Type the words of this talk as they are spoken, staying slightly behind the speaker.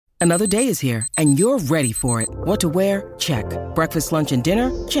Another day is here, and you're ready for it. What to wear? Check. Breakfast, lunch, and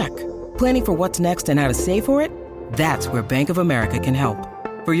dinner? Check. Planning for what's next and how to save for it? That's where Bank of America can help.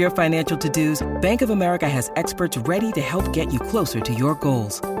 For your financial to-dos, Bank of America has experts ready to help get you closer to your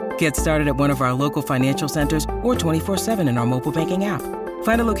goals. Get started at one of our local financial centers or 24/7 in our mobile banking app.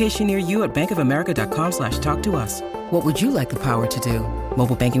 Find a location near you at bankofamerica.com/talktous. What would you like the power to do?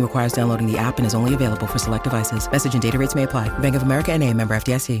 Mobile banking requires downloading the app and is only available for select devices. Message and data rates may apply. Bank of America N.A., member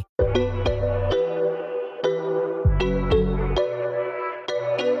FDIC.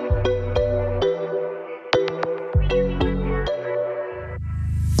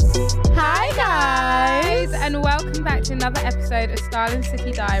 Hi guys, and welcome back to another episode of Starling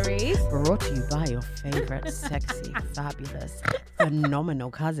City Diaries. Brought to you by your favourite sexy, fabulous,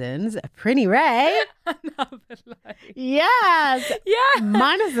 phenomenal cousins, Prinny Ray. Another lie. Yes. Yeah.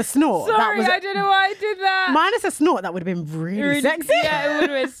 Minus the snort. Sorry, I don't know why I did that. Minus the snort, that would have been really sexy. Yeah, it would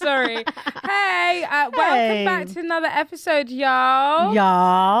have been. Sorry. Hey, welcome back to another episode, y'all.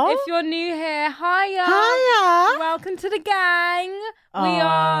 Y'all. If you're new here, hiya. Hiya. Welcome to the gang.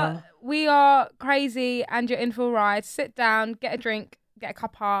 We are crazy, and you're in for a ride. Sit down, get a drink, get a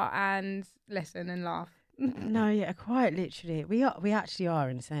cuppa, and listen and laugh. No, yeah, quite literally. We actually are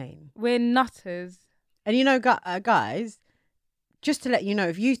insane. We're nutters. And you know, guys, just to let you know,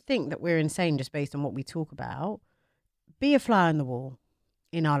 if you think that we're insane just based on what we talk about, be a fly on the wall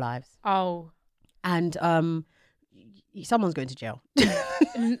in our lives. Oh. And someone's going to jail.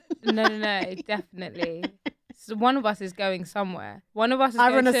 No, definitely. So one of us is going somewhere. One of us is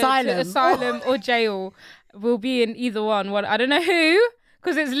Either going an to asylum or jail. We'll be in either one. I don't know who,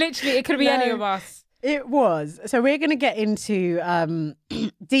 because it's literally, it could be any of us. It was. So we're going to get into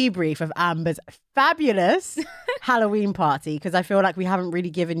debrief of Amber's fabulous Halloween party, because I feel like we haven't really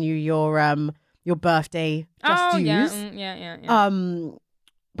given you your birthday just dues. Yeah.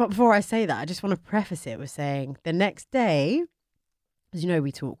 But before I say that, I just want to preface it with saying the next day, as you know,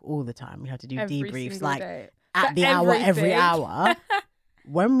 we talk all the time. We have to do debriefs like day. at For the hour, every everything. hour.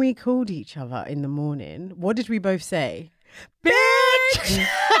 When we called each other in the morning, what did we both say? Bitch!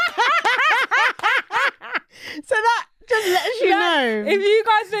 So that just lets you know. If you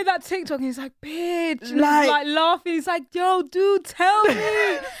guys know that TikTok, he's like, bitch. And Like- he's like laughing. He's like, yo, dude, tell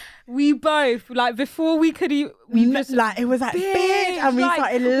me. We both, like, before we could even, we just, like, it was like, bitch, and we like,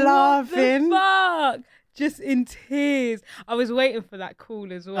 started what laughing. the fuck? Just in tears. I was waiting for that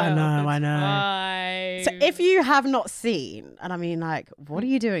call as well. I know. Time. So if you have not seen, and I mean, like, what are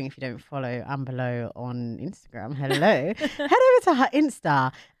you doing if you don't follow Amber Lowe on Instagram? Hello. Head over to her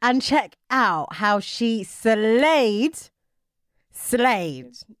Insta and check out how she slayed.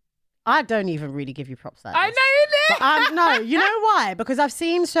 I don't even really give you props like this. I know you did. But no, you know why? Because I've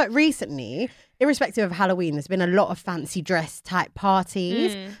seen so recently, irrespective of Halloween, there's been a lot of fancy dress type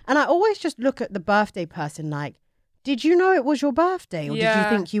parties. And I always just look at the birthday person like, did you know it was your birthday, or did you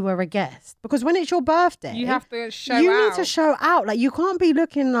think you were a guest? Because when it's your birthday, You have to show you out. need to show out. Like, you can't be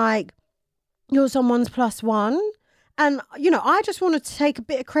looking like you're someone's plus one. And, you know, I just want to take a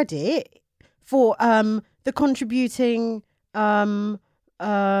bit of credit for the contributing,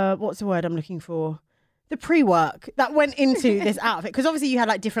 what's the word I'm looking for? The pre-work that went into this outfit. Because obviously you had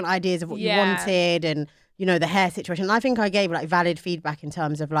like different ideas of what you wanted, and, you know, the hair situation. And I think I gave like valid feedback in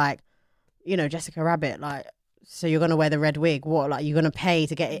terms of like, you know, Jessica Rabbit, like, so you're going to wear the red wig. What, like, you're going to pay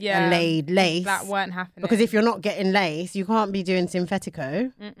to get a laid lace? That weren't happening. Because if you're not getting lace, you can't be doing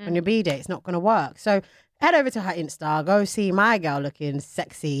Synthetico on your B-day. It's not going to work. So head over to her Insta. Go see my girl looking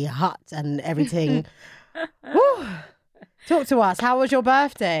sexy, hot and everything. Woo. Talk to us. How was your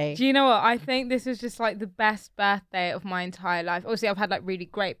birthday? Do you know what? I think this was just like the best birthday of my entire life. Obviously, I've had like really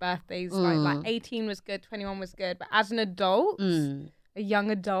great birthdays. Like 18 was good, 21 was good. But as an adult, a young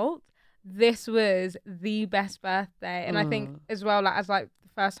adult, this was the best birthday. And I think as well, like, as like the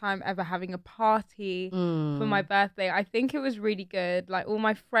first time ever having a party for my birthday, I think it was really good. Like, all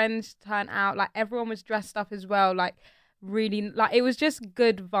my friends turned out, like, everyone was dressed up as well. Like, really, like, it was just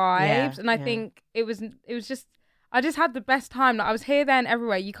good vibes. And I think it was just, I just had the best time. Like, I was here, there, and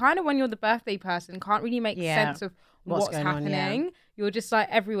everywhere. You kind of, when you're the birthday person, can't really make sense of what's happening. You're just like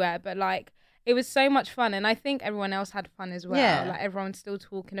everywhere. But like, it was so much fun, and I think everyone else had fun as well. Yeah. Like, everyone's still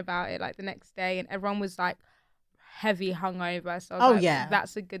talking about it like the next day, and everyone was like heavy hungover. So I was like,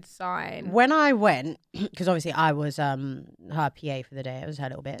 that's a good sign. When I went, because obviously I was her PA for the day. I was her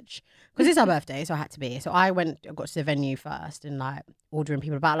little bitch. Because it's her birthday, so I had to be. So I got to the venue first and like ordering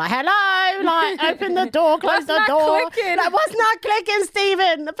people about, like, hello, like, open the door, close the door. Clicking? Like, what's not clicking,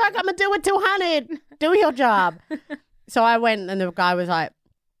 Stephen? The fuck I'm going to do it two-handed. Do your job. So I went, and the guy was like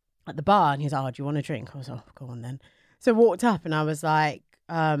at the bar, and he was like, oh, do you want a drink? I was like, oh, go on then. So I walked up and I was like,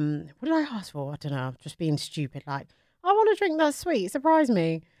 what did I ask for? I don't know, just being stupid. Like, I want a drink that's sweet, surprise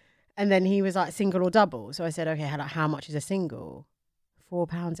me. And then he was like, single or double? So I said, okay, how much is a single?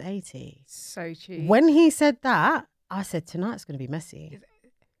 £4.80. So cheap. When he said that, I said, tonight's going to be messy.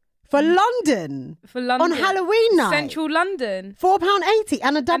 For London. On Halloween night. Central London. £4.80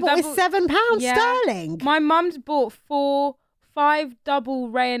 and a double is £7 sterling. My mum's bought 5 double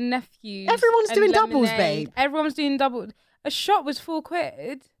Ray and Nephews. Everyone's doing doubles, lemonade. babe. Everyone's doing double. A shot was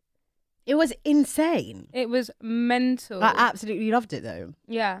 £4. It was insane. It was mental. I absolutely loved it though.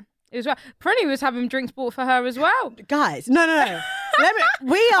 Yeah. It was right. Prenny was having drinks bought for her as well. Guys, no.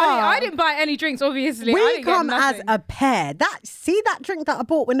 I didn't buy any drinks, obviously. We come as a pair. That drink that I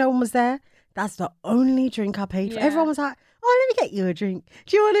bought when no one was there, that's the only drink I paid for. Yeah. Everyone was like, oh, let me get you a drink.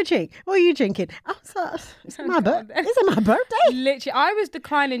 Do you want a drink? What are you drinking? I was like, is it my birthday? Literally, I was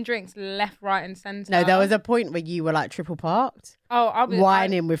declining drinks left, right and centre. No, there was a point where you were like triple parked. Oh, I was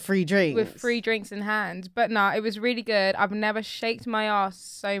whining with free drinks. With free drinks in hand. But no, it was really good. I've never shaked my ass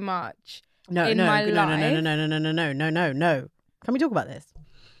so much in my life. No. Can we talk about this?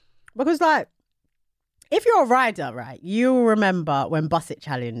 Because like, if you're a rider, right, you'll remember when Bus It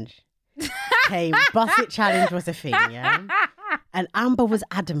Challenge came. Bus It Challenge was a thing, yeah? And Amber was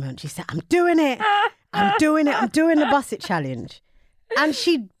adamant. She said, I'm doing it. I'm doing the Bus It Challenge. And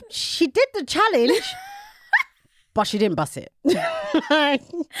she did the challenge, but she didn't bus it.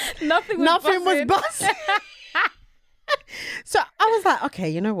 Nothing was busted. So I was like, okay,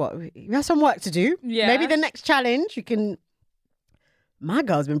 you know what? We have some work to do. Yeah. Maybe the next challenge you can... My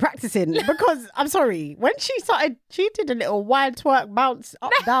girl's been practicing because, I'm sorry, when she did a little wild twerk bounce,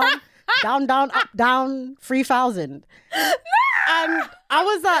 up, down, down, down, up, down, 3,000. And I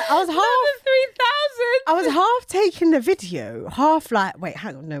was like, I was half taking the video, half like, wait,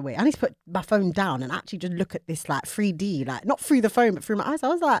 hang on, no, wait. I need to put my phone down and actually just look at this like 3D, like not through the phone, but through my eyes. I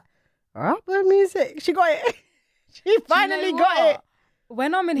was like, rapper music. She got it. She finally got it.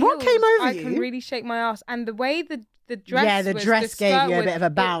 When I'm in What heels, came over I you? can really shake my ass. And the way the dress yeah, the dress gave you a bit of a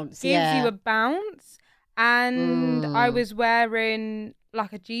bounce. It gives you a bounce. And I was wearing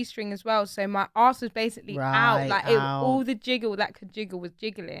like a G-string as well, so my ass was basically out. Like all the jiggle that could jiggle was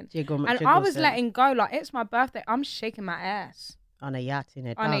jiggling. And I was letting go. Like, it's my birthday. I'm shaking my ass on a yacht in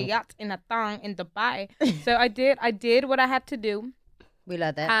a thong in Dubai. So I did what I had to do. We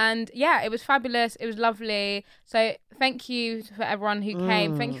love that. And yeah, it was fabulous. It was lovely. So thank you for everyone who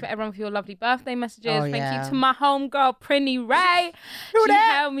came. Thank you for everyone for your lovely birthday messages. Thank you to my homegirl, Prinny Ray. She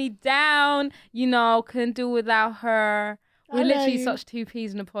held me down. You know, couldn't do without her. We're literally such two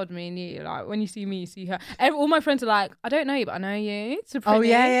peas in a pod, me and you. Like, when you see me, you see her. All my friends are like, I don't know you, but I know you. Oh,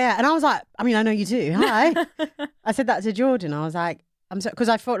 yeah. And I was like, I mean, I know you too. Hi. I said that to Jordan. I was like, because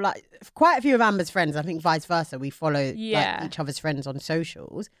I felt like quite a few of Amber's friends, I think vice versa, we follow like, each other's friends on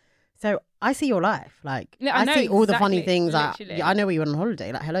socials. So I see your life. Like, I see all the funny things. Like, I know where you went on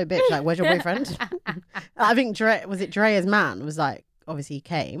holiday. Like, hello, bitch. Like, where's your boyfriend? I think Drea's man was like, obviously he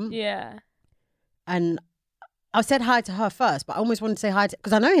came. Yeah. And I said hi to her first, but I almost wanted to say hi to,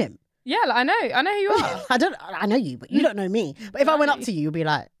 because I know him. Yeah, like, I know who you are. I know you, but you don't know me. But if I went up to you, you'd be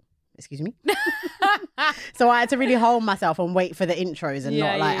like, excuse me. So I had to really hold myself and wait for the intros and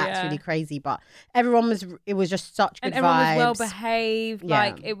not like act really crazy. But it was just such good vibes. And everyone was well behaved. Yeah.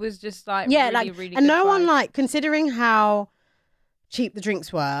 Like, it was just like really and good no one vibes. like, considering how cheap the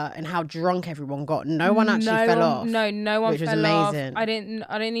drinks were and how drunk everyone got, no one actually fell off. No one which was fell amazing. off. I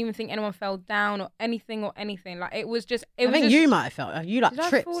didn't even think anyone fell down or anything. Like, it was just. I think you might have felt. You like did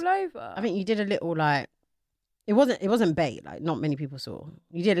tripped. I fall over? I think you did a little like. It wasn't bait. Like, not many people saw.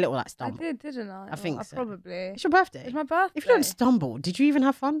 You did a little like stumble. I did, didn't I? I think so. Probably. It's your birthday. It's my birthday. If you don't stumble, did you even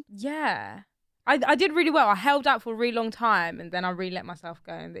have fun? Yeah. I did really well. I held out for a really long time and then I really let myself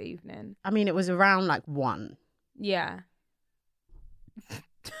go in the evening. I mean, it was around like 1. Yeah.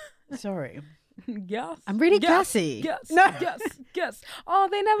 Sorry. Yes. I'm really gassy. Yes. Oh,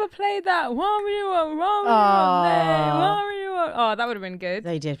 they never played that. Oh, that would have been good.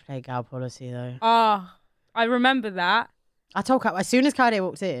 They did play Gal Policy though. Oh, I remember that. I told Kai, as soon as Kaide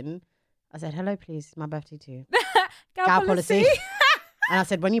walked in, I said, hello, please. It's my birthday too. Gal Policy. And I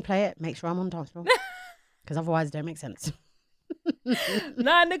said, when you play it, make sure I'm on dance floor. Because otherwise it don't make sense.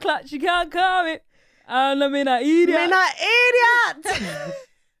 9 o'clock, you can't call me. I'm an idiot. I'm an idiot.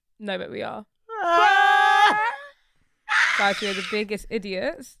 No, but we are. Guys, we're the biggest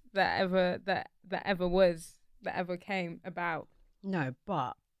idiots that ever came about. No,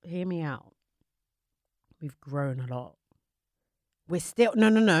 but hear me out. We've grown a lot. We're still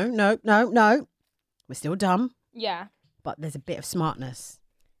no. We're still dumb. Yeah. But there's a bit of smartness.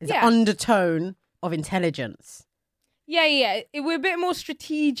 There's an undertone of intelligence. We're a bit more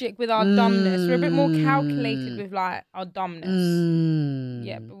strategic with our dumbness. We're a bit more calculated with like our dumbness.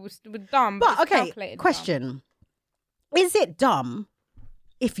 Yeah, but we're dumb. But it's okay, calculated question. Dumb. Is it dumb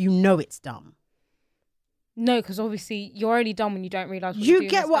if you know it's dumb? No, because obviously you're only dumb when you don't realise what you you're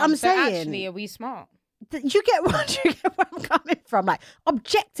doing. Get what dumb. I'm saying? Actually, are we smart? You get where I'm coming from? Like,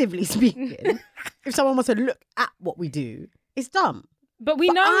 objectively speaking, if someone wants to look at what we do, it's dumb. But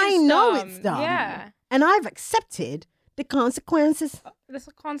I know it's dumb. Yeah. And I've accepted the consequences. The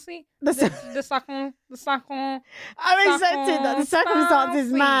consequences. I've accepted that the circumstance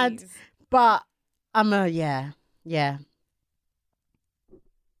is mad. But I'm yeah.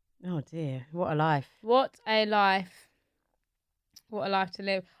 Oh dear, what a life. What a life to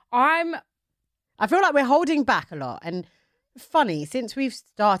live. I feel like we're holding back a lot. And funny, since we've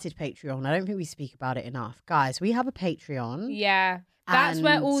started Patreon, I don't think we speak about it enough. Guys, we have a Patreon. Yeah. That's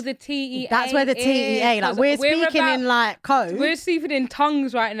where all the TEA That's where the TEA, like we're speaking in like code. We're speaking in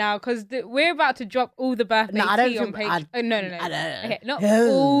tongues right now because we're about to drop all the birthday tea on Patreon. No. Okay, not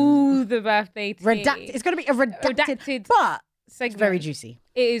all the birthday tea. It's going to be a redacted but segment. It's very juicy.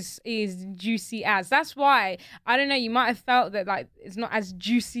 It is juicy as. That's why, I don't know, you might have felt that like it's not as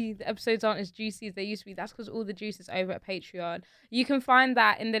juicy, the episodes aren't as juicy as they used to be. That's because all the juice is over at Patreon. You can find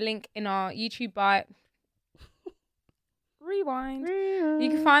that in the link in our YouTube bio. Rewind. You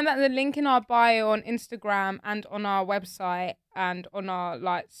can find that in the link in our bio on Instagram and on our website and on our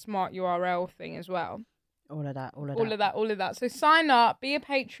like smart URL thing as well. All of that. So sign up, be a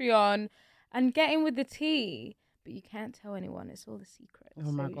Patreon and get in with the tea. But you can't tell anyone. It's all the secrets.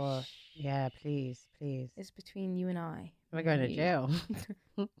 Oh my gosh. Yeah, please. It's between you and I. Am I going to jail?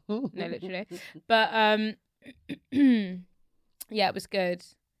 No, literally. But yeah, it was good.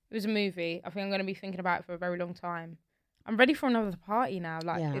 It was a movie. I think I'm going to be thinking about it for a very long time. I'm ready for another party now.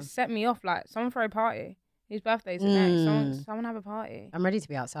 Like, It set me off. Like, someone throw a party. Whose birthday's next? Someone have a party. I'm ready to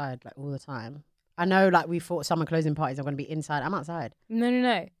be outside, like, all the time. I know, like, we thought summer closing parties are going to be inside. I'm outside.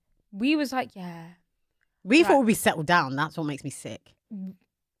 No. We was like, yeah. We thought we'd be settled down. That's what makes me sick.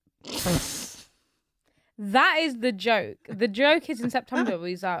 That is the joke. The joke is in September.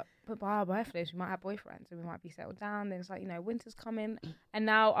 We's like, but by our birthdays, we might have boyfriends and we might be settled down. Then it's like, winter's coming. And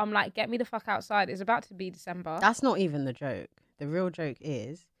now I'm like, get me the fuck outside. It's about to be December. That's not even the joke. The real joke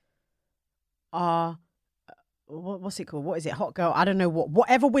is, what's it called? What is it? Hot girl? I don't know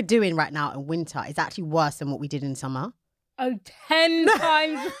whatever we're doing right now in winter is actually worse than what we did in summer. Oh, 10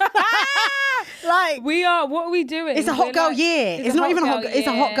 times. Like, what are we doing? It's a hot girl year. It's not even a hot girl. It's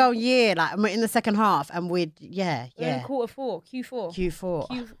a hot girl year. Like, we're in the second half and we're in quarter four,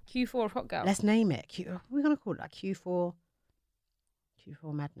 Q4 of hot girl. Let's name it. We're going to call it like Q4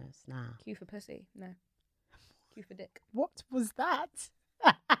 madness. Nah. Q for pussy. No. Q for dick. What was that?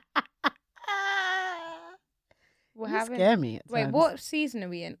 You scare me at times. Wait, what season are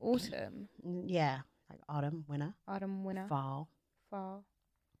we in? Autumn? Yeah. Like autumn, winter. Fall.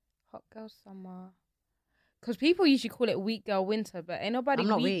 Hot girl summer. Because people usually call it weak girl winter, but ain't nobody I'm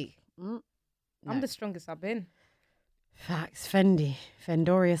not weak. No. I'm the strongest I've been. Facts.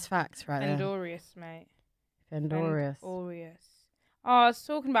 Fendorious facts right there. Fendorious, mate. Fendorious. Oh, I was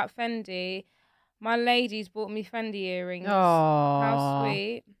talking about Fendi. My ladies bought me Fendi earrings. Oh. How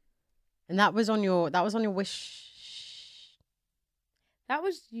sweet. And that was on your wish. That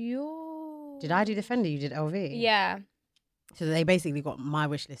was your... Did I do the Fendi? You did LV? Yeah. So they basically got my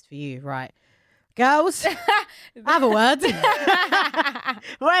wish list for you, right? Girls, have a word.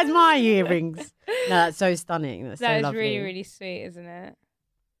 Where's my earrings? No, that's so stunning. That's so lovely. Really, really sweet, isn't it?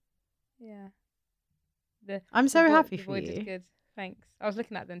 Yeah. I'm so happy for you. The void is good. Thanks. I was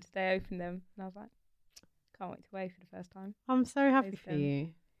looking at them today, I opened them, and I was like, can't wait to wear for the first time. I'm so happy for you.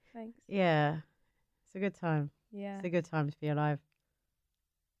 Thanks. Yeah. It's a good time. Yeah. It's a good time to be alive.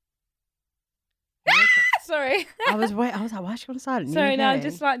 Sorry. I was like, why is she on silent? Sorry, no,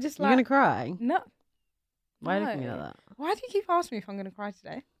 just like. You're gonna cry? No. Why look at me like that? Why do you keep asking me if I'm gonna cry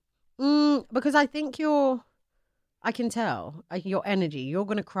today? Because I think I can tell, like, your energy. You're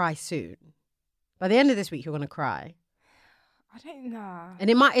gonna cry soon. By the end of this week, you're gonna cry. I don't know. And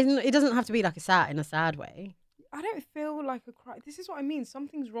it doesn't have to be like in a sad way. I don't feel like a cry. This is what I mean.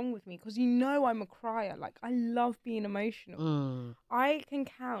 Something's wrong with me because I'm a crier. Like, I love being emotional. I can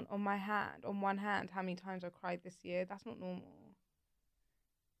count on one hand, how many times I've cried this year. That's not normal.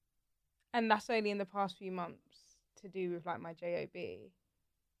 And that's only in the past few months to do with, like, my JOB.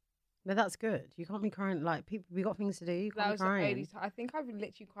 But that's good. You can't be crying. Like, people, we got things to do. You can't be crying. I think I've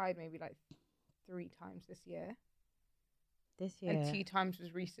literally cried maybe, like, 3 times this year. This year. And 2 times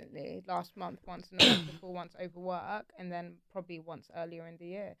was recently, last month once, and the month before once over work, and then probably once earlier in the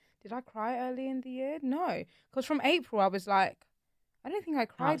year. Did I cry early in the year? No, because from April I was like, I don't think I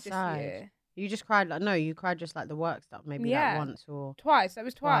cried Outside. this year. You just cried like no, you cried just like the work stuff, maybe like once or twice. That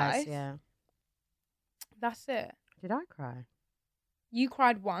was twice. Yeah, that's it. Did I cry? You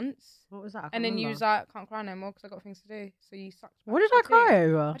cried once. What was that? And then you was like, I can't cry no more because I got things to do. So you sucked. What did I cry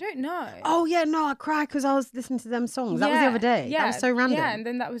over? I don't know. Oh yeah, no, I cried because I was listening to them songs. That was the other day. Yeah, that was so random. Yeah, and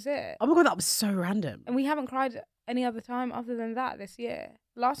then that was it. Oh my god, that was so random. And we haven't cried any other time other than that this year.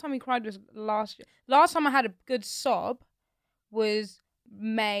 Last time we cried was last year. Last time I had a good sob was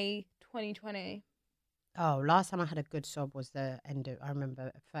May 2020. Oh, last time I had a good sob was the end of, I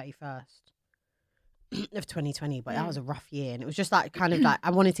remember 31st of 2020, but that was a rough year. And it was just like kind of like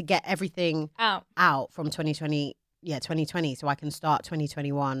I wanted to get everything out from 2020, so I can start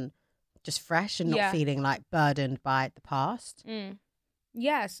 2021 just fresh and not feeling like burdened by the past.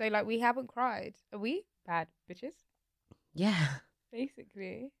 Yeah, so like we haven't cried. Are we bad bitches? Yeah.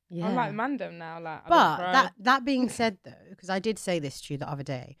 Basically. Yeah. I'm like Mandem now. Like, but that being said though, because I did say this to you the other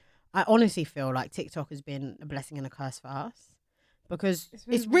day, I honestly feel like TikTok has been a blessing and a curse for us. Because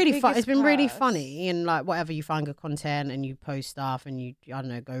it's really fun. It's been really funny, and like whatever, you find good content and you post stuff and you, I don't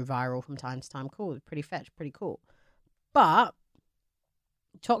know, go viral from time to time. Cool, pretty fetch, pretty cool. But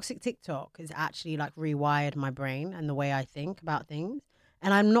toxic TikTok has actually like rewired my brain and the way I think about things,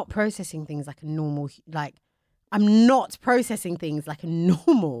 and I'm not processing things like a normal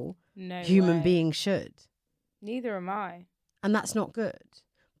human being should. Neither am I, and that's not good.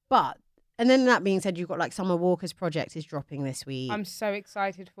 But. And then that being said, you've got like Summer Walker's project is dropping this week. I'm so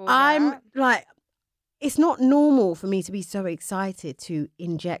excited for that. I'm like, it's not normal for me to be so excited to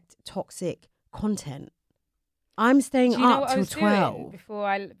inject toxic content. I'm staying up till 12. Before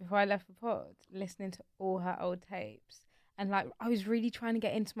I left the pod, listening to all her old tapes. And like, I was really trying to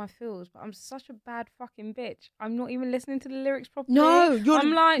get into my feels, but I'm such a bad fucking bitch. I'm not even listening to the lyrics properly. No, you're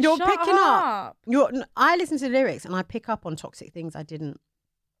picking up. I listen to the lyrics and I pick up on toxic things I didn't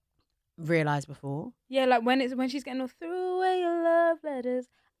realize before. Yeah, like when she's getting all through away your love letters,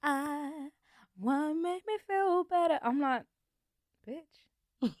 I want to make me feel better. I'm like, bitch,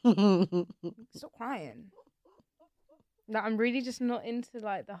 stop crying. Like, I'm really just not into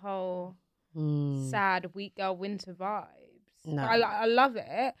like the whole sad weak girl winter vibes. No, I love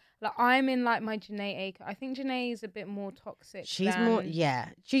it. Like, I'm in like my Janae Aiko. I think Janae is a bit more toxic. She's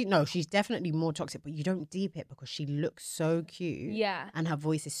she's definitely more toxic, but you don't deep it because she looks so cute. Yeah. And her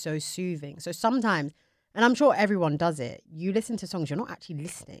voice is so soothing. So sometimes, and I'm sure everyone does it, you listen to songs, you're not actually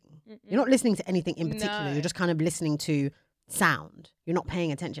listening. You're not listening to anything in particular. No. You're just kind of listening to sound. You're not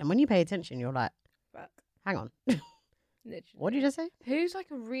paying attention. When you pay attention, you're like, fuck. Hang on. Literally. What did you just say? Who's like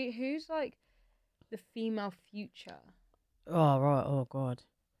the female Future? Oh right! Oh god!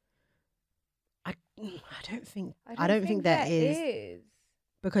 I don't think there is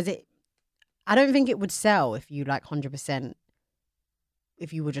because I don't think it would sell if you like 100%.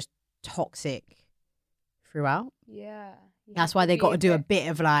 If you were just toxic throughout, yeah. That's why they got to do a bit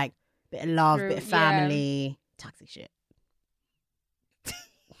of love, bit of family, toxic shit.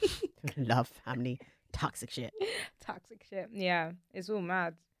 Love, family, toxic shit. Toxic shit. Yeah, it's all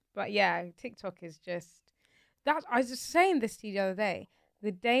mad. But yeah, TikTok is just. I was just saying this to you the other day.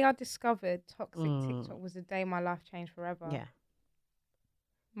 The day I discovered toxic TikTok was the day my life changed forever. Yeah.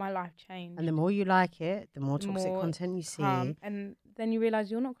 My life changed. And the more you like it, the more toxic content you see. And then you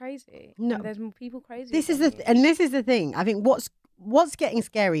realise you're not crazy. No. And there's more people crazy. This is the thing. I think what's getting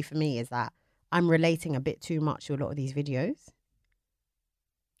scary for me is that I'm relating a bit too much to a lot of these videos.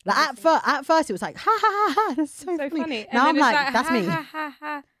 Like at first it was like, ha ha ha ha, that's so funny. Now I'm like, that's me. Ha ha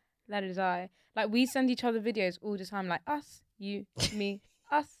ha. That is I. Like, we send each other videos all the time, like us, you, me,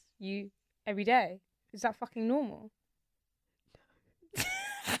 us, you, every day. Is that fucking normal?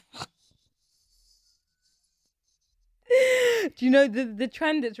 Do you know the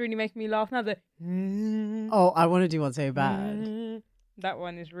trend that's really making me laugh now? Oh, I want to do one so bad. That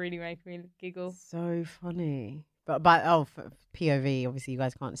one is really making me giggle. So funny. But for POV, obviously you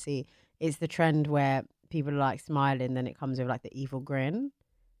guys can't see. It's the trend where people are like smiling, then it comes with like the evil grin.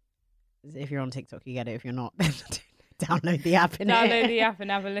 If you're on TikTok, you get it. If you're not, then download the app and download the app and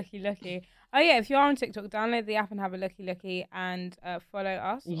have a looky. Oh yeah, if you are on TikTok, download the app and have a looky and follow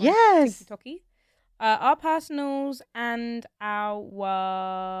us. Yes. TikTok-y. Our personals and our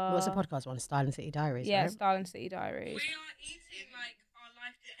what's the podcast one? Style and City Diaries. Yeah, right? Style and City Diaries. We are eating like our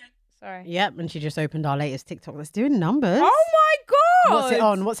life depends. Sorry. Yep, and she just opened our latest TikTok that's doing numbers. Oh my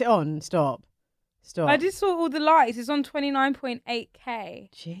god! What's it on? Stop. Stop. I just saw all the likes. It's on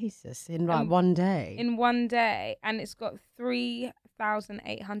 29.8k. Jesus, in like one day. In one day, and it's got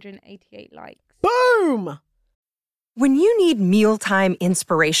 3,888 likes. Boom! When you need mealtime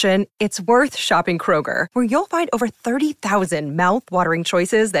inspiration, it's worth shopping Kroger, where you'll find over 30,000 mouthwatering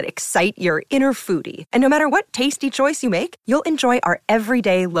choices that excite your inner foodie. And no matter what tasty choice you make, you'll enjoy our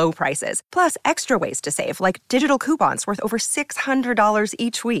everyday low prices, plus extra ways to save, like digital coupons worth over $600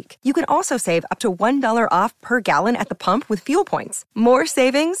 each week. You can also save up to $1 off per gallon at the pump with fuel points. More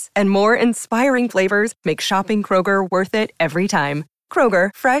savings and more inspiring flavors make shopping Kroger worth it every time. Kroger,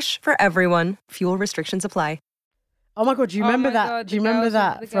 fresh for everyone. Fuel restrictions apply. Oh my God, do you remember that? God, do you remember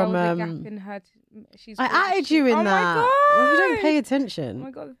that from I added you in that. My God. Well, you don't pay attention. Oh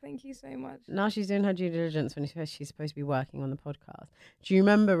my God, thank you so much. Now she's doing her due diligence when she's supposed to be working on the podcast. Do you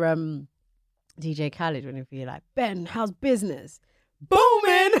remember DJ Khaled when he'd be like, Ben, how's business?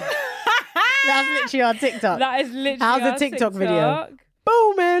 Booming! That's literally our TikTok. That is literally how's our the TikTok video?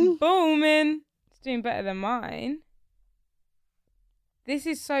 Booming! Booming. It's doing better than mine. This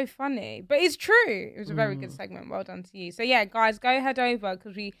is so funny, but it's true. It was a very good segment. Well done to you. So yeah, guys, go head over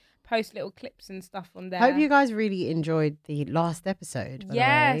because we post little clips and stuff on there. Hope you guys really enjoyed the last episode.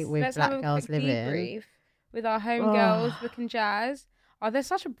 Yes, with let's Black have a Girls quick Living debrief with our homegirls, Brooke and Jazz. Oh, they're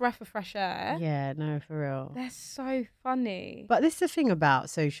such a breath of fresh air. Yeah, no, for real. They're so funny. But this is the thing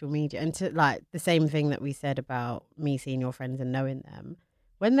about social media, and to like the same thing that we said about me seeing your friends and knowing them.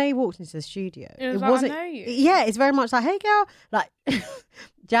 When they walked into the studio, it wasn't. I know you. Yeah, it's very much like, hey girl, like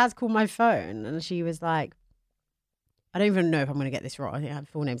Jazz called my phone and she was like, I don't even know if I'm going to get this wrong. I think her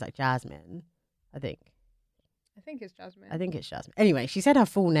full name's like Jasmine. I think it's Jasmine. I think it's Jasmine. Anyway, she said her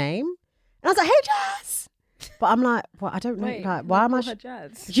full name, and I was like, hey Jazz. But I'm like, well, I don't know. Wait, like, why am I?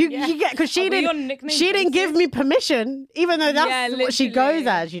 Jazz? You get because she didn't give me permission, even though that's what she goes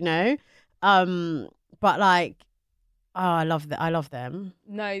as, you know. But like. Oh, I love them.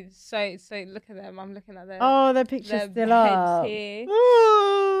 No, so look at them. I'm looking at them. Oh, their picture's still up. Here.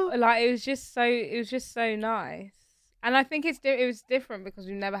 Like it was just so nice. And I think it was different because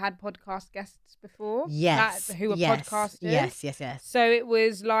we've never had podcast guests before. Yes. Who are podcasters. Yes. So it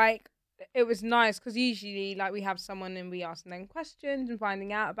was like, it was nice because usually like we have someone and we ask them questions and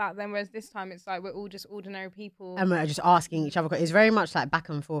finding out about them. Whereas this time it's like we're all just ordinary people. And we're just asking each other. It's very much like back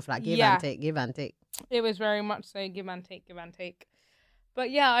and forth, like give and take. It was very much so give and take.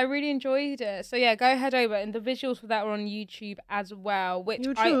 But yeah, I really enjoyed it. So yeah, go head over. And the visuals for that are on YouTube as well. Which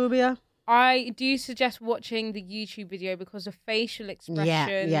I do suggest watching the YouTube video because the facial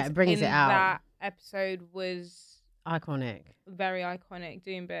expressions it brings it out. That episode was iconic. Very iconic.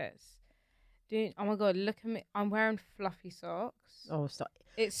 Doing bits. Oh my God, look at me. I'm wearing fluffy socks. Oh, stop.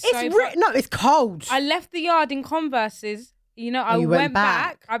 It's cold. I left the yard in Converses. You know, I went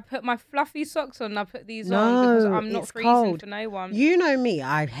back. I put my fluffy socks on and I put these on because I'm not freezing for no one. You know me,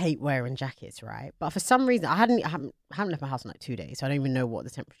 I hate wearing jackets, right? But for some reason, I haven't left my house in like 2 days, so I don't even know what the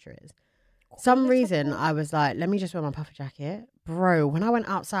temperature is. Some reason, I was like, let me just wear my puffer jacket. Bro, when I went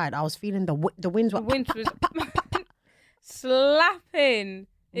outside, I was feeling the winds were... The wind was slapping.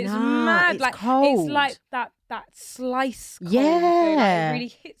 It's mad. It's like cold. It's like that slice cold. Yeah. So, like, it really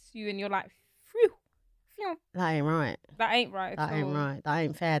hits you and you're like, phew, phew. That ain't right. That ain't right. That ain't right. That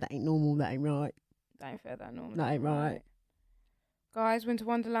ain't fair. That ain't normal. That ain't right. That ain't fair. That normal. That ain't right. Guys, Winter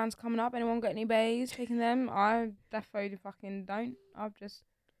Wonderland's coming up. Anyone got any bays taking them? I definitely fucking don't. I've just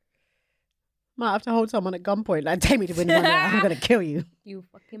might have to hold someone at gunpoint. Like, take me to Winter Wonderland. I'm gonna kill you. You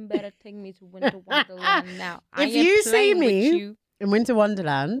fucking better take me to Winter Wonderland now. If you see me in Winter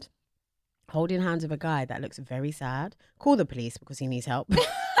Wonderland holding hands with a guy that looks very sad, call the police because he needs help.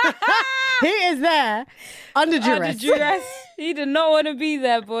 He is there under duress. He did not want to be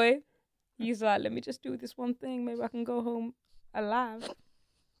there, boy. He's like, let me just do this one thing. Maybe I can go home alive.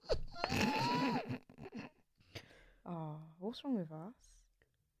 Oh, what's wrong with us?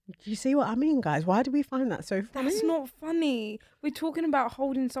 Do you see what I mean, guys? Why do we find that so funny? That's not funny. We're talking about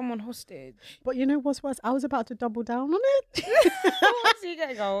holding someone hostage. But you know what's worse? I was about to double down on it. What was he going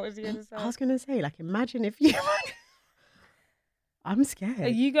to go? What was he going to say? I was going to say, like, imagine if you... I'm scared. Are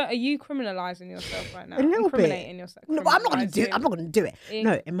you criminalising yourself right now? A little bit. Yourself. No, I'm not going to do it. I'm not going to do it.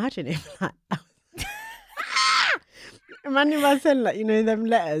 No, imagine if, like... Imagine if I send, like, you know, them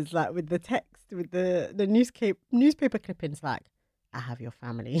letters, like, with the text, with the newspaper clippings, like, I have your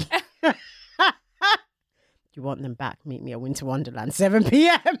family. Do you want them back? Meet me at Winter Wonderland, 7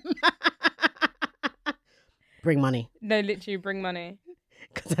 p.m. Bring money. No, literally bring money.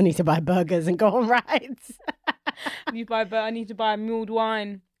 Because I need to buy burgers and go on rides. I need to buy mulled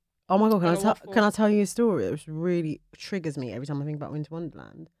wine. Oh my God, can I tell you a story? It really triggers me every time I think about Winter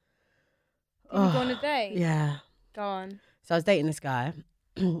Wonderland. Did you go on a date? Yeah. Go on. So I was dating this guy,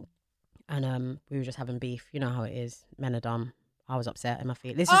 and we were just having beef. You know how it is. Men are dumb. I was upset in my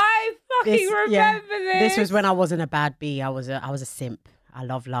feet. I fucking remember this. This was when I wasn't a bad bee. I was a simp. I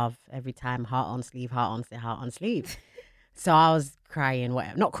love every time. Heart on sleeve, heart on sleeve. So I was crying,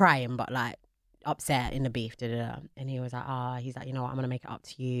 whatever. Not crying, but like upset in the beef. And he was like, he's like, you know what? I'm gonna make it up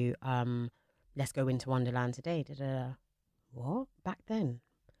to you. Let's go Winter Wonderland today. What? Back then,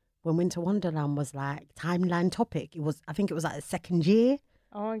 when Winter Wonderland was like timeline topic, I think it was like the second year.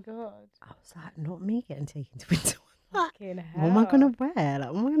 Oh my God. I was like, not me getting taken to Winter Wonderland. Fucking hell. What am I gonna wear?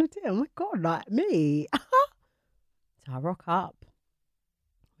 Like, what am I gonna do? Oh my God, like me. So I rock up.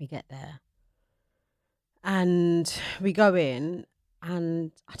 We get there. And we go in,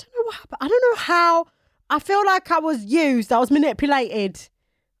 and I don't know what happened. I don't know how. I feel like I was used. I was manipulated.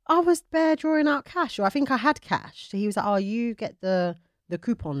 I was bare drawing out cash, or I think I had cash. So he was like, "Oh, you get the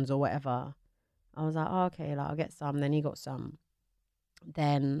coupons or whatever." I was like, "Oh, okay, like I'll get some." Then he got some.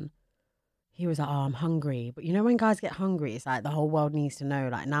 Then he was like, "Oh, I'm hungry." But you know when guys get hungry, it's like the whole world needs to know.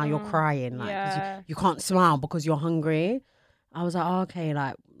 Like now you're crying, like 'cause you can't smile because you're hungry. I was like, "Oh, okay,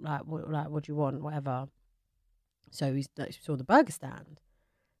 like what do you want, whatever." So we saw the burger stand.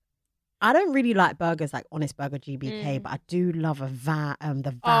 I don't really like burgers like Honest Burger GBK, but I do love the van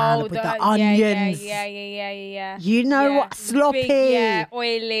with the onions. Yeah. You know what? Sloppy. Big,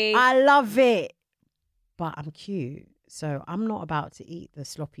 oily. I love it. But I'm cute. So I'm not about to eat the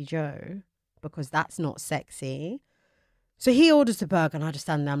sloppy Joe because that's not sexy. So he orders the burger and I just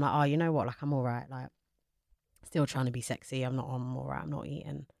stand there. I'm like, oh, you know what? Like, I'm all right. Like, still trying to be sexy. I'm all right. I'm not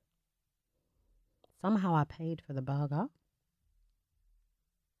eating. Somehow I paid for the burger.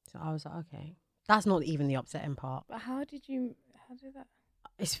 So I was like, okay. That's not even the upsetting part. But how did that?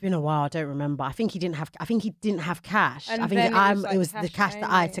 It's been a while. I don't remember. I think he didn't have cash. And I think it was the cash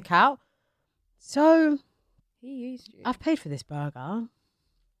that I took out. So he used you. I've paid for this burger.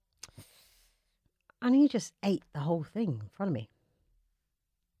 And he just ate the whole thing in front of me.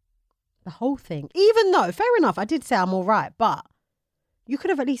 The whole thing. Even though, fair enough, I did say I'm all right, but you could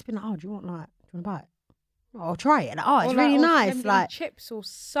have at least been like, oh, do you want to buy it? Oh, I'll try it. Like, oh, it's really nice. Like chips or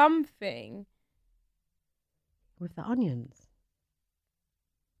something. With the onions.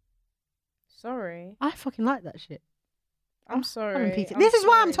 Sorry. I fucking like that shit. I'm sorry. This is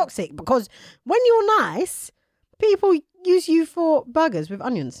why I'm toxic, because when you're nice, people use you for burgers with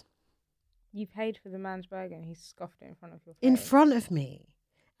onions. You paid for the man's burger and he scoffed it in front of your face. In front of me.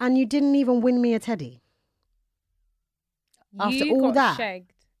 And you didn't even win me a teddy. After all that.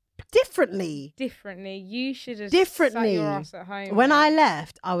 Shagged. Differently. You should have sat your ass at home. When I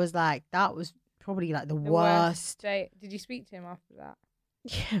left, I was like, that was probably like the worst date. Did you speak to him after that?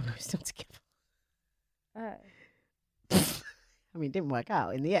 Yeah, we were still together. Oh. I mean, it didn't work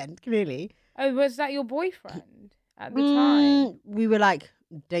out in the end, clearly. Oh, was that your boyfriend at the time? We were like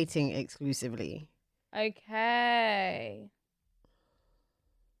dating exclusively. Okay.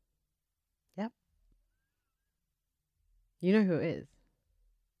 Yep. You know who it is?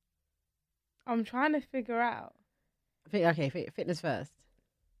 I'm trying to figure out. Okay, fitness first.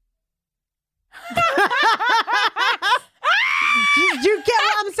 Do you get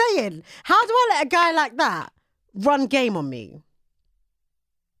what I'm saying? How do I let a guy like that run game on me?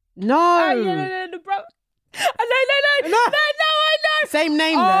 No. No, bro. No, I know. Same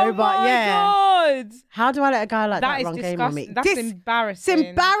name though, but yeah. Oh my God. How do I let a guy like that run game on me? That's embarrassing. It's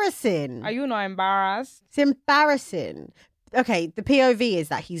embarrassing. Are you not embarrassed? It's embarrassing. Okay, the POV is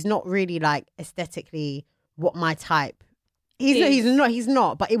that he's not really like aesthetically what my type. He's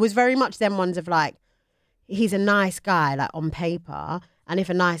not. But it was very much them ones of like, he's a nice guy, like on paper. And if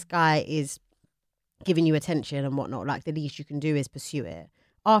a nice guy is giving you attention and whatnot, like the least you can do is pursue it.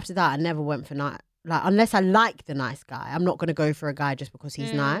 After that, I never went for like unless I like the nice guy, I'm not going to go for a guy just because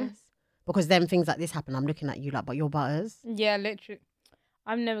he's nice. Because then things like this happen. I'm looking at you like, but you're butters. Yeah, literally.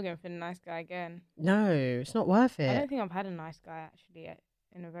 I'm never going for a nice guy again. No, it's not worth it. I don't think I've had a nice guy actually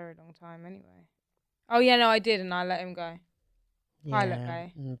in a very long time anyway. Oh yeah, no, I did, and I let him go. Yeah, Pilot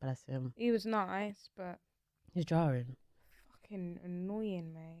guy. Bless him. He was nice, but he's jarring. Fucking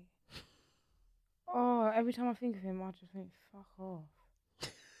annoying, mate. Oh, every time I think of him, I just think, fuck off.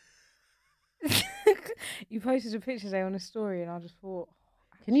 You posted a picture today on a story, and I just thought,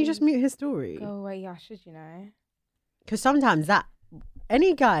 can you just mute his story? Go away, yeah, I should, you know. Because sometimes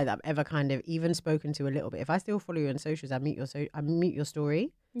any guy that I've ever kind of even spoken to a little bit, if I still follow you on socials, I mute your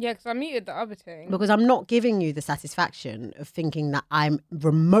story. Yeah, because I muted the other thing. Because I'm not giving you the satisfaction of thinking that I'm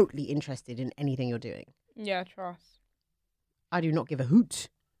remotely interested in anything you're doing. Yeah, trust. I do not give a hoot.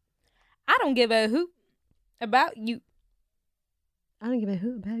 I don't give a hoot about you. I don't give a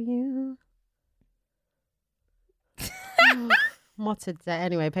hoot about you. What today?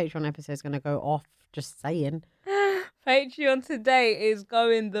 Anyway, Patreon episode is going to go off. Just saying. Patreon today is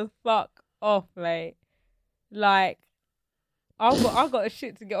going the fuck off, mate. Like, I got a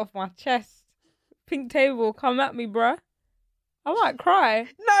shit to get off my chest. Pink table, come at me, bruh. I might cry. No,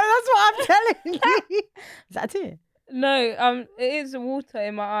 that's what I'm telling you. Is that a tear? No, it is water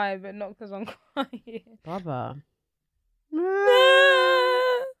in my eye, but not because I'm crying. Baba.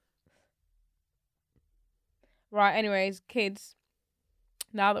 Right, anyways, kids,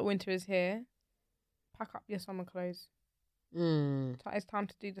 now that winter is here, pack up your summer clothes. It's time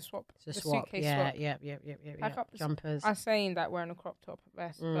to do the swap. The swap. suitcase Yeah, swap. yeah. Pack up the jumpers. I'm saying that wearing a crop top at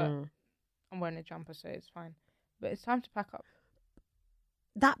best, but I'm wearing a jumper, so it's fine. But it's time to pack up.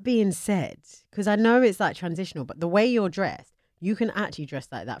 That being said, because I know it's like transitional, but the way you're dressed, you can actually dress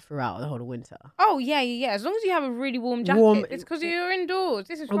like that throughout the whole of winter. Oh, yeah. As long as you have a really warm jacket. It's because you're indoors.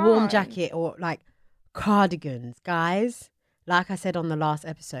 This is fine. A warm jacket or like cardigans. Guys, like I said on the last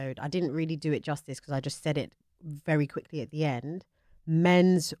episode, I didn't really do it justice because I just said it very quickly at the end.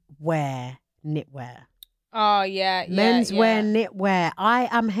 Men's wear knitwear. Oh, yeah. Men's wear knitwear. I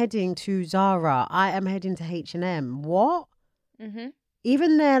am heading to Zara. I am heading to H&M. What? Mm-hmm.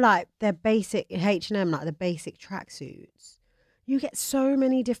 Even their basic H&M, like the basic tracksuits, you get so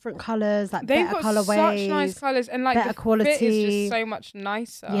many different colours, like they've better got colourways, such nice colours, and like better the quality. fit is just so much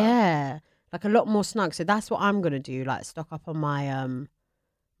nicer. Yeah, like a lot more snug. So that's what I'm gonna do. Like stock up on my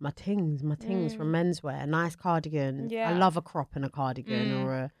my tings from menswear. Nice cardigan. Yeah. I love a crop and a cardigan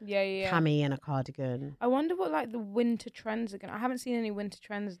or a yeah. cami and a cardigan. I wonder what like the winter trends are gonna. I haven't seen any winter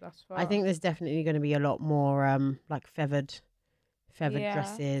trends thus far. I think there's definitely going to be a lot more like feathered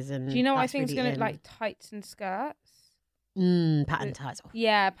dresses and. Do you know what I think really is gonna in. like tights and skirts? Pattern tights.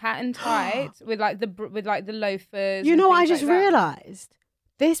 Yeah, pattern tights with like the loafers. You and know what I things just like that. realised?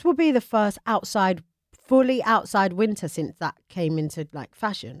 This will be the first fully outside winter since that came into like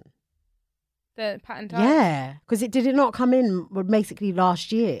fashion. The pattern tights. Yeah, because did it not come in basically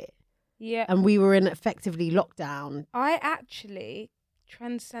last year? Yeah. And we were in effectively lockdown. I actually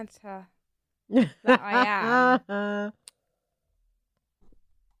trendsetter that I am.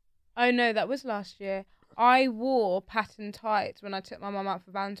 Oh no, that was last year. I wore pattern tights when I took my mum out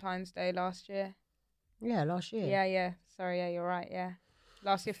for Valentine's Day last year. Yeah, last year. Yeah. Sorry, yeah, you're right, yeah.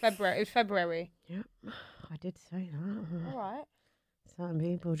 Last year, February. It was February. Yep, I did say that. All right. Some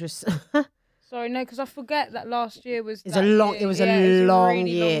people just... Sorry, no, because I forget that last year was. It was a long really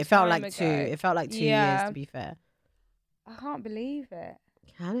year. It felt time like ago. It felt like 2 years, to be fair. I can't believe it.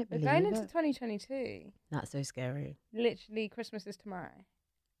 Can it We're believe going it? into 2022. That's so scary. Literally, Christmas is tomorrow.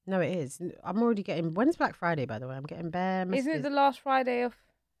 No, it is. I'm already getting... When's Black Friday, by the way? I'm getting bare messages. Isn't it the last Friday of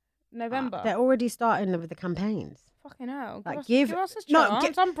November? They're already starting with the campaigns. Fucking hell. Like, give us a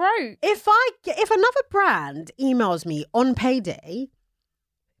chance. I'm broke. If another brand emails me on payday,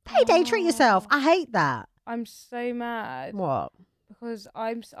 treat yourself. I hate that. I'm so mad. What? Because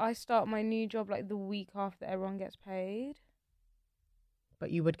I start my new job like the week after everyone gets paid.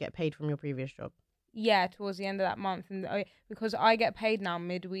 But you would get paid from your previous job. Yeah, towards the end of that month, and because I get paid now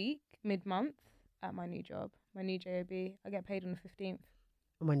mid-month at my new job, my new job. I get paid on the 15th.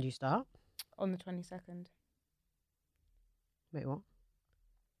 And when do you start? On the 22nd. Wait, what?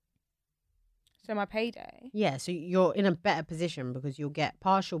 So my payday. Yeah, so you're in a better position because you'll get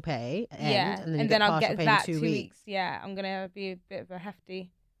partial pay at end, and then I'll get pay that in 2 weeks. Yeah, I'm gonna be a bit of a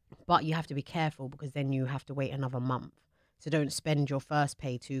hefty. But you have to be careful because then you have to wait another month. So don't spend your first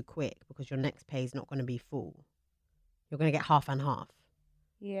pay too quick because your next pay is not going to be full. You're going to get half and half.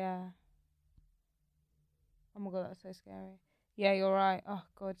 Yeah. Oh my God, that's so scary. Yeah, you're right. Oh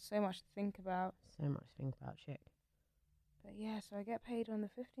God, so much to think about. So much to think about, chick. But yeah, so I get paid on the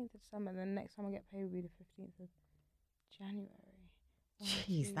 15th of December, and then the next time I get paid will be the 15th of January.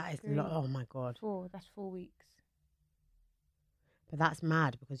 Jeez, that is oh my God. That's 4 weeks. But that's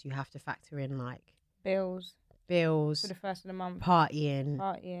mad because you have to factor in like Bills for the first of the month, partying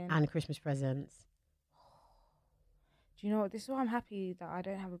and Christmas presents. Do you know what? This is why I'm happy that I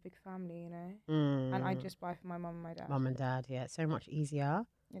don't have a big family, you know, and I just buy for my mum and my dad. Mum and dad, yeah, it's so much easier.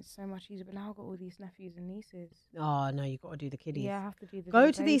 It's so much easier, but now I've got all these nephews and nieces. Oh no, you got to do the kiddies. Yeah, I have to do the.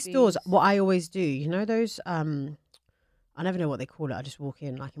 Go to these stores. What I always do, you know, those I never know what they call it. I just walk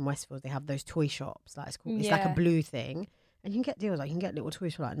in, like in Westfield, they have those toy shops. Like it's like a blue thing. And you can get deals, like you can get little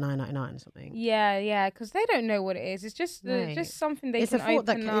toys for like $9.99 or something. Yeah, because they don't know what it is. It's just just something they can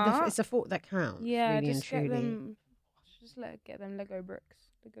open up. It's a thought that counts. Yeah, really just and get truly. them. Get them Lego bricks,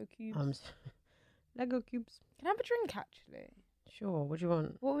 Lego cubes. Lego cubes. Can I have a drink actually? Sure. What do you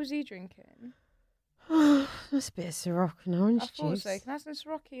want? What was he drinking? That's a bit of Ciroc and orange I thought juice. so. Can I have some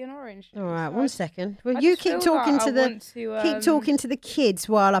Sirocchi and orange juice? All right, one second. Well, I you just keep feel talking like to I the want to, keep talking to the kids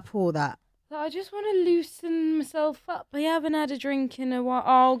while I pour that. I just want to loosen myself up. I haven't had a drink in a while.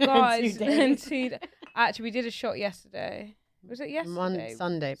 Oh, guys. 2 days. Actually, we did a shot yesterday. Was it yesterday?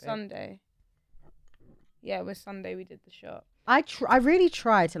 Sunday. Babe. Sunday. Yeah, it was Sunday we did the shot. I really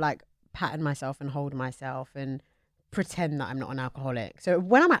try to like pattern myself and hold myself and pretend that I'm not an alcoholic. So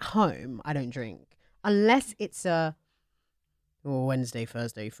when I'm at home, I don't drink unless it's a Wednesday,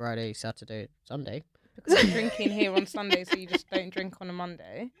 Thursday, Friday, Saturday, Sunday. Because I'm drinking here on Sunday, so you just don't drink on a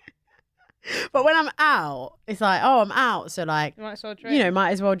Monday. But when I'm out, it's like, oh, I'm out, so like, You might as well drink.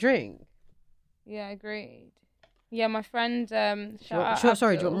 might as well drink. Yeah, agreed. Yeah, my friend.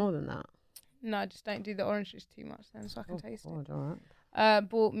 Sorry, do you want more than that? No, just don't do the orange juice too much then, so I can taste God, it. all right.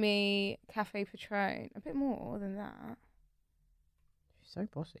 Bought me Cafe Patron. A bit more than that. She's so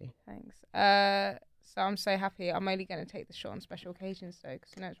bossy. Thanks. So I'm so happy. I'm only going to take the shot on special occasions though,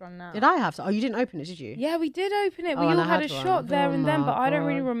 because it's running out. Did I have to? Oh, you didn't open it, did you? Yeah, we did open it. Oh, We all and I had a had one. shot there Oh and then, my but I don't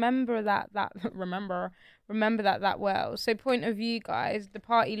really God. remember that remember that well. So point of view, guys, the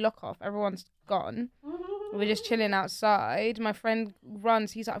party lock off. Everyone's gone. We're just chilling outside. My friend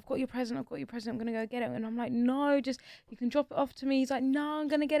runs. He's like, I've got your present. I'm going to go get it. And I'm like, no, just, you can drop it off to me. He's like, no, I'm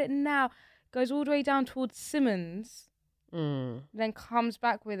going to get it now. Goes all the way down towards Simmons. Then comes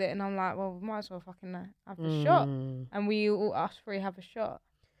back with it. And I'm like, well, we might as well fucking have a shot. And we all, us three, have a shot.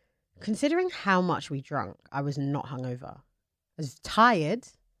 Considering how much we drank, I was not hungover. I was tired.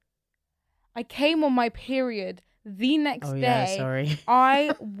 I came on my period the next day. Yeah, sorry.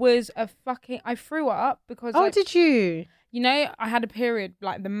 I threw up because. Oh, did you? You know, I had a period,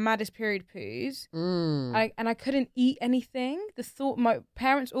 like the maddest period poos. And I couldn't eat anything. My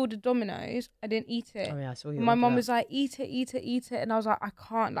parents ordered Domino's. I didn't eat it. Oh, yeah, I saw you. My mum was like, eat it. And I was like, I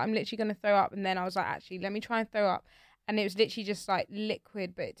can't. Like, I'm literally going to throw up. And then I was like, actually, let me try and throw up. And it was literally just like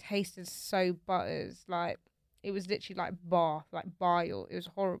liquid, but it tasted so butters. Like, it was literally like bath, like bile. It was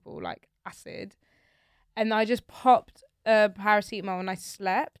horrible, like acid. And I just popped a paracetamol and I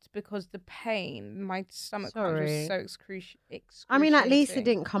slept because the pain, my stomach was just so excruciating. I mean, at least it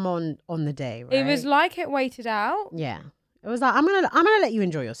didn't come on the day, right? It was like it waited out. Yeah. It was like, I'm gonna let you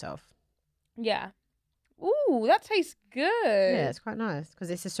enjoy yourself. Yeah. Ooh, that tastes good. Yeah, it's quite nice because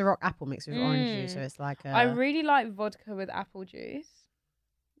it's a Ciroc apple mixed with orange juice, so it's like I really like vodka with apple juice.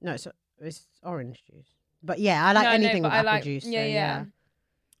 No, it's orange juice. But yeah, I like anything with apple juice. Yeah.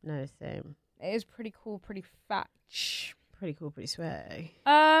 No, same. It is pretty cool, pretty fat. Pretty cool, pretty sweaty.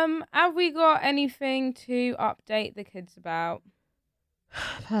 Have we got anything to update the kids about?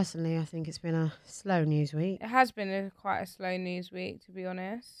 Personally, I think it's been a slow news week. It has been quite a slow news week, to be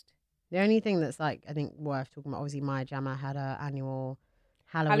honest. The only thing that's like, I think worth talking about, obviously Maya Jama had her annual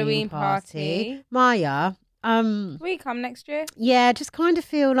Halloween party. Maya, will you come next year? Yeah, just kind of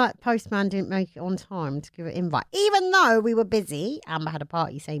feel like Postman didn't make it on time to give an invite, even though we were busy. Amber had a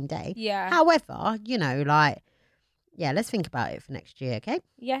party same day. Yeah. However, yeah, let's think about it for next year, okay?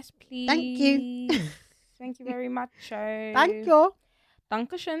 Yes, please. Thank you. Thank you very much. Thank you.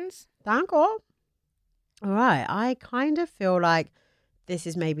 Dankeschön. Thank you. All right, I kind of feel like this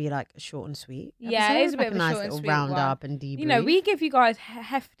is maybe like a short and sweet episode. Yeah, it is a bit like of a nice short and little sweet round one. up and debrief. You know, we give you guys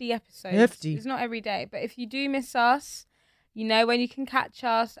hefty episodes. Hefty. It's not every day, but if you do miss us, you know when you can catch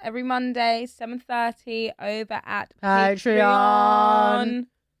us every Monday, 7:30 over at Patreon.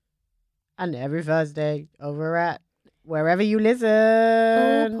 And every Thursday over at wherever you listen.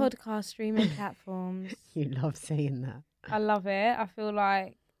 All podcast streaming platforms. You love saying that. I love it. I feel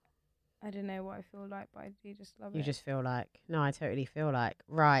like, I don't know what I feel like, but I do just love it. You just feel like, no, I totally feel like.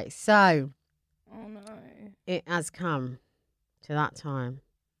 Right, so. Oh no. It has come to that time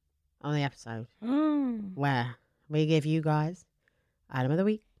on the episode where we give you guys item of the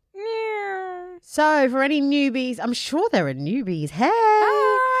week. Yeah. So for any newbies, I'm sure there are newbies. Hey.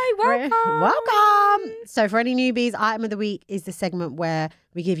 Hi, Welcome. So for any newbies, item of the week is the segment where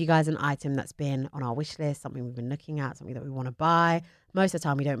we give you guys an item that's been on our wish list, something we've been looking at, something that we want to buy. Most of the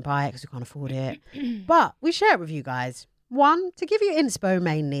time we don't buy it because we can't afford it. But we share it with you guys. One, to give you inspo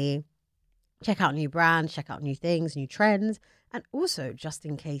mainly. Check out new brands, check out new things, new trends. And also, just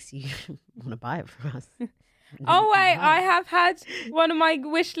in case you want to buy it from us. Oh, wait, I have had one of my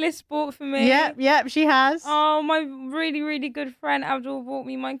wish lists bought for me. Yep, she has. Oh, my really, really good friend Abdul bought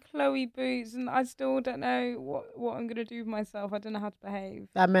me my Chloe boots, and I still don't know what I'm going to do with myself. I don't know how to behave.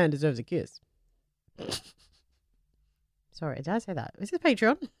 That man deserves a kiss. Sorry, did I say that? Is this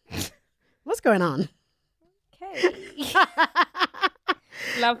Patreon? What's going on? Okay.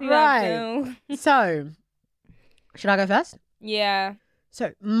 Love you, Right. Abdul. So, should I go first? Yeah.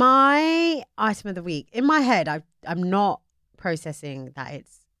 So my item of the week, in my head, I'm not processing that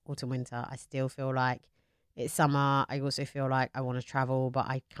it's autumn, winter. I still feel like it's summer. I also feel like I want to travel, but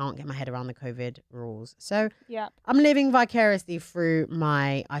I can't get my head around the COVID rules. So Yeah. I'm living vicariously through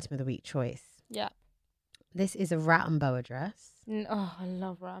my item of the week choice. Yeah. This is a rat and boa dress. Oh, I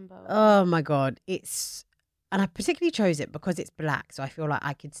love Rambo. Oh my God. And I particularly chose it because it's black. So I feel like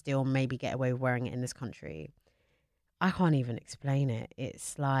I could still maybe get away with wearing it in this country. I can't even explain it.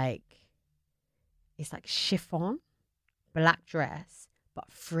 It's like chiffon, black dress,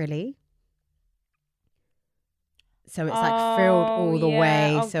 but frilly. So it's like frilled all the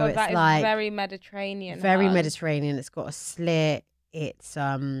way. Oh, so God, it's that is like very Mediterranean. very hun. Mediterranean. It's got a slit. It's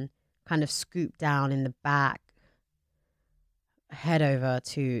kind of scooped down in the back. Head over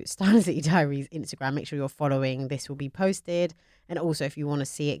to Style & City Diaries Instagram. Make sure you're following. This will be posted. And also, if you want to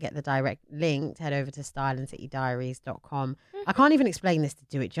see it, get the direct link, head over to styleandcitydiaries.com. I can't even explain this to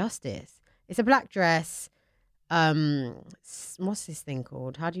do it justice. It's a black dress. What's this thing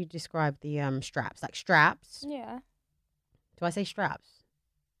called? How do you describe the straps? Like straps? Yeah. Do I say straps?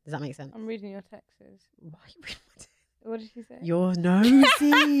 Does that make sense? I'm reading your texts. Why are you reading my text? What did she say? You're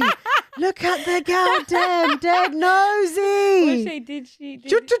nosy. Look at the goddamn dead nosy. What did she say? Did she?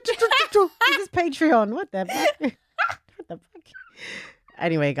 This is Patreon. What the fuck? What the fuck?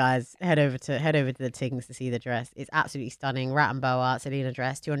 Anyway, guys, head over to the Tings to see the dress. It's absolutely stunning. Rat and boa, Selena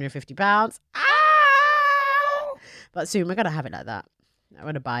dress, £250. Ow! But soon we're gonna have it like that. I'm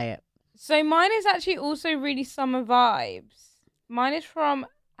gonna buy it. So mine is actually also really summer vibes. Mine is from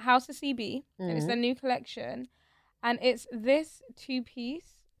House of CB, and it's their new collection, and it's this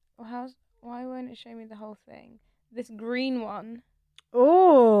 2-piece. Why won't it show me the whole thing? This green one.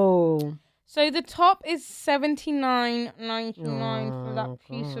 Oh. So the top is $79.99 for that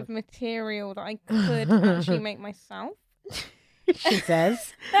piece of material that I could actually make myself. She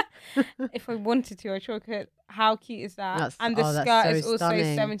says. If I wanted to, I sure could. How cute is that? And the that's skirt so is also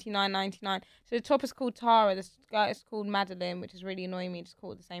stunning. $79.99. So the top is called Tara, the skirt is called Madeline, which is really annoying me. Just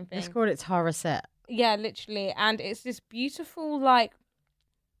call it the same thing. It's called its horror set. Yeah, literally. And it's this beautiful, like,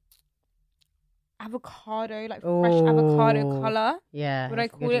 avocado, like fresh avocado colour. Yeah. Would I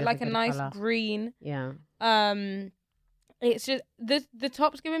call it like a nice green? Yeah. It's just the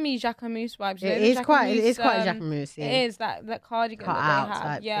top's giving me Jacquemus vibes. It is quite a Jacquemus. It is that cardigan Cut that out they have.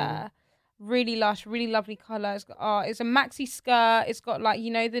 type Yeah. thing. Really lush, really lovely colour. It's got it's a maxi skirt. It's got like,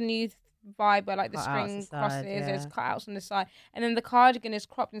 you know, the new vibe where like the Cutouts string the side, crosses. yeah. There's cutouts on the side, and then the cardigan is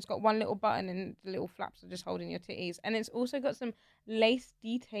cropped and it's got one little button and the little flaps are just holding your titties. And it's also got some lace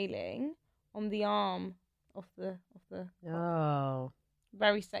detailing on the arm of the Oh.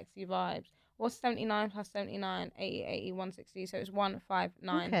 very sexy vibes. What's 79 plus 79? 80, 80, 160. So it's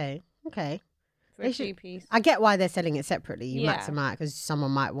 159 Okay. for a 2-piece. I get why they're selling it separately. You Yeah. max them out because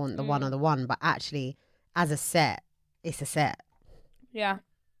someone might want the one or the one, but actually, as a set, it's a set. Yeah,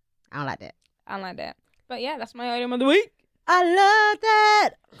 I like it. I like that. But yeah, that's my item of the week. I love that.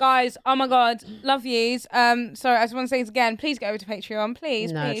 Guys, oh my God, love yous. Sorry, I just want to say this again. Please go over to Patreon.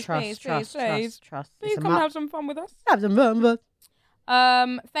 Please, No, please, trust. please. Trust. Please come and have some fun with us. Have some fun, but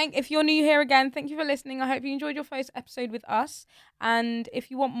If you're new here again, thank you for listening. I hope you enjoyed your first episode with us. And if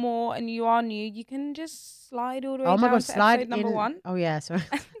you want more and you are new, you can just slide all the way oh my down God, to slide episode number in. 1. Oh yeah, sorry.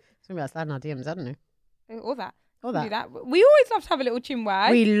 Something about sliding our DMs. I don't know. All that. All Do that. that. We always love to have a little chin wag.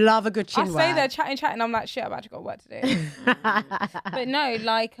 We love a good chin I wag. stay there chatting. I'm like, shit, I've actually got work to do. But no,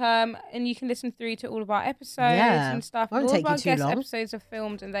 like, and you can listen through to all of our episodes and stuff. Won't All take of our you too guest long. episodes are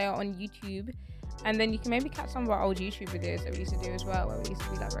filmed and they are on YouTube. And then you can maybe catch some of our old YouTube videos that we used to do as well, where we used to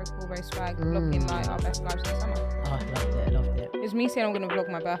be like very cool, very swag, vlogging like our best lives in the summer. Oh, I loved it. It was me saying I'm going to vlog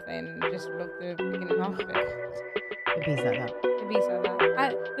my birthday and just vlog the beginning half of it. It bees like that. It be so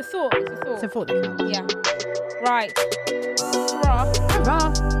that. The thought. It's a thought. It's a thought that counts. Yeah. Right. Hurrah. Hurrah.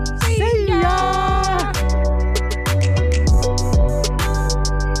 See ya.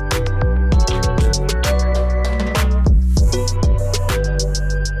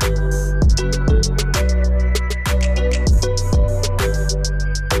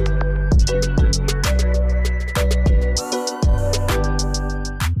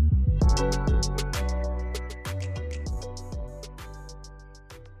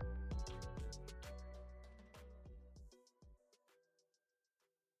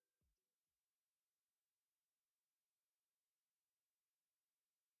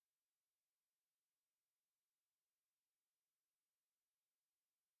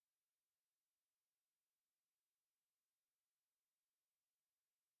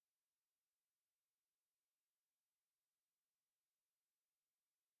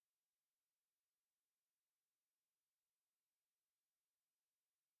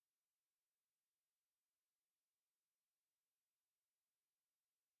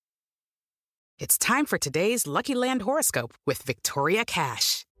 It's time for today's Lucky Land horoscope with Victoria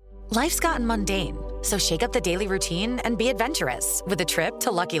Cash. Life's gotten mundane, so shake up the daily routine and be adventurous with a trip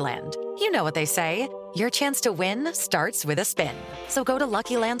to Lucky Land. You know what they say, your chance to win starts with a spin. So go to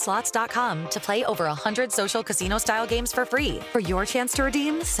LuckyLandSlots.com to play over 100 social casino-style games for free for your chance to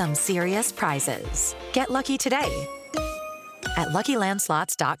redeem some serious prizes. Get lucky today at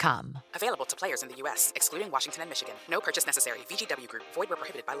LuckyLandSlots.com. Available to players in the U.S., excluding Washington and Michigan. No purchase necessary. VGW Group. Void where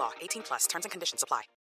prohibited by law. 18+. Terms and conditions apply.